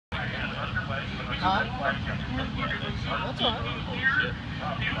Huh? That's all right.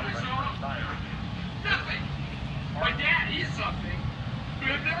 Nothing. My dad is something,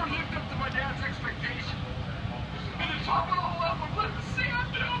 but I've never lived up to my dad's expectations. And to top it all up, I'm letting the sand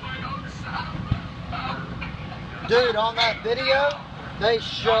down my own self. Dude, on that video, they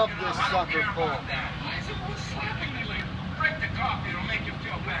shoved this sucker full. Why is everyone slapping me later? Break the coffee, it'll make you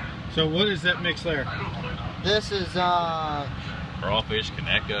feel better. So what is that mix there? This is crawfish,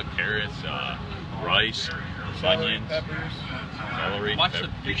 kaneka, carrots, rice, onions, peppers. celery.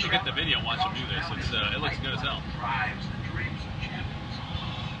 You should get the video and watch them do this. It looks good as hell. Drives the dreams of champions.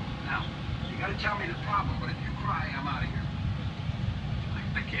 Now, you gotta tell me the problem, but if you cry, I'm out of here.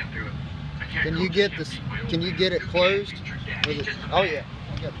 I can't do it. I can't. Can you get this? Can you get it closed? With it? Oh yeah.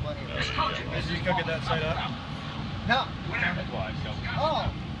 I got plenty of it. Did you cook it that side up? No. That's why. So.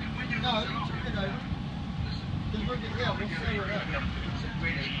 Oh. No, turn it over. Just look at, yeah, we'll sew it up.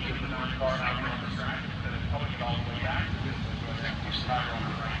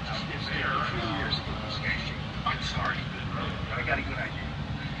 I'm sorry, but I got a good idea.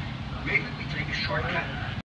 Maybe we take a shortcut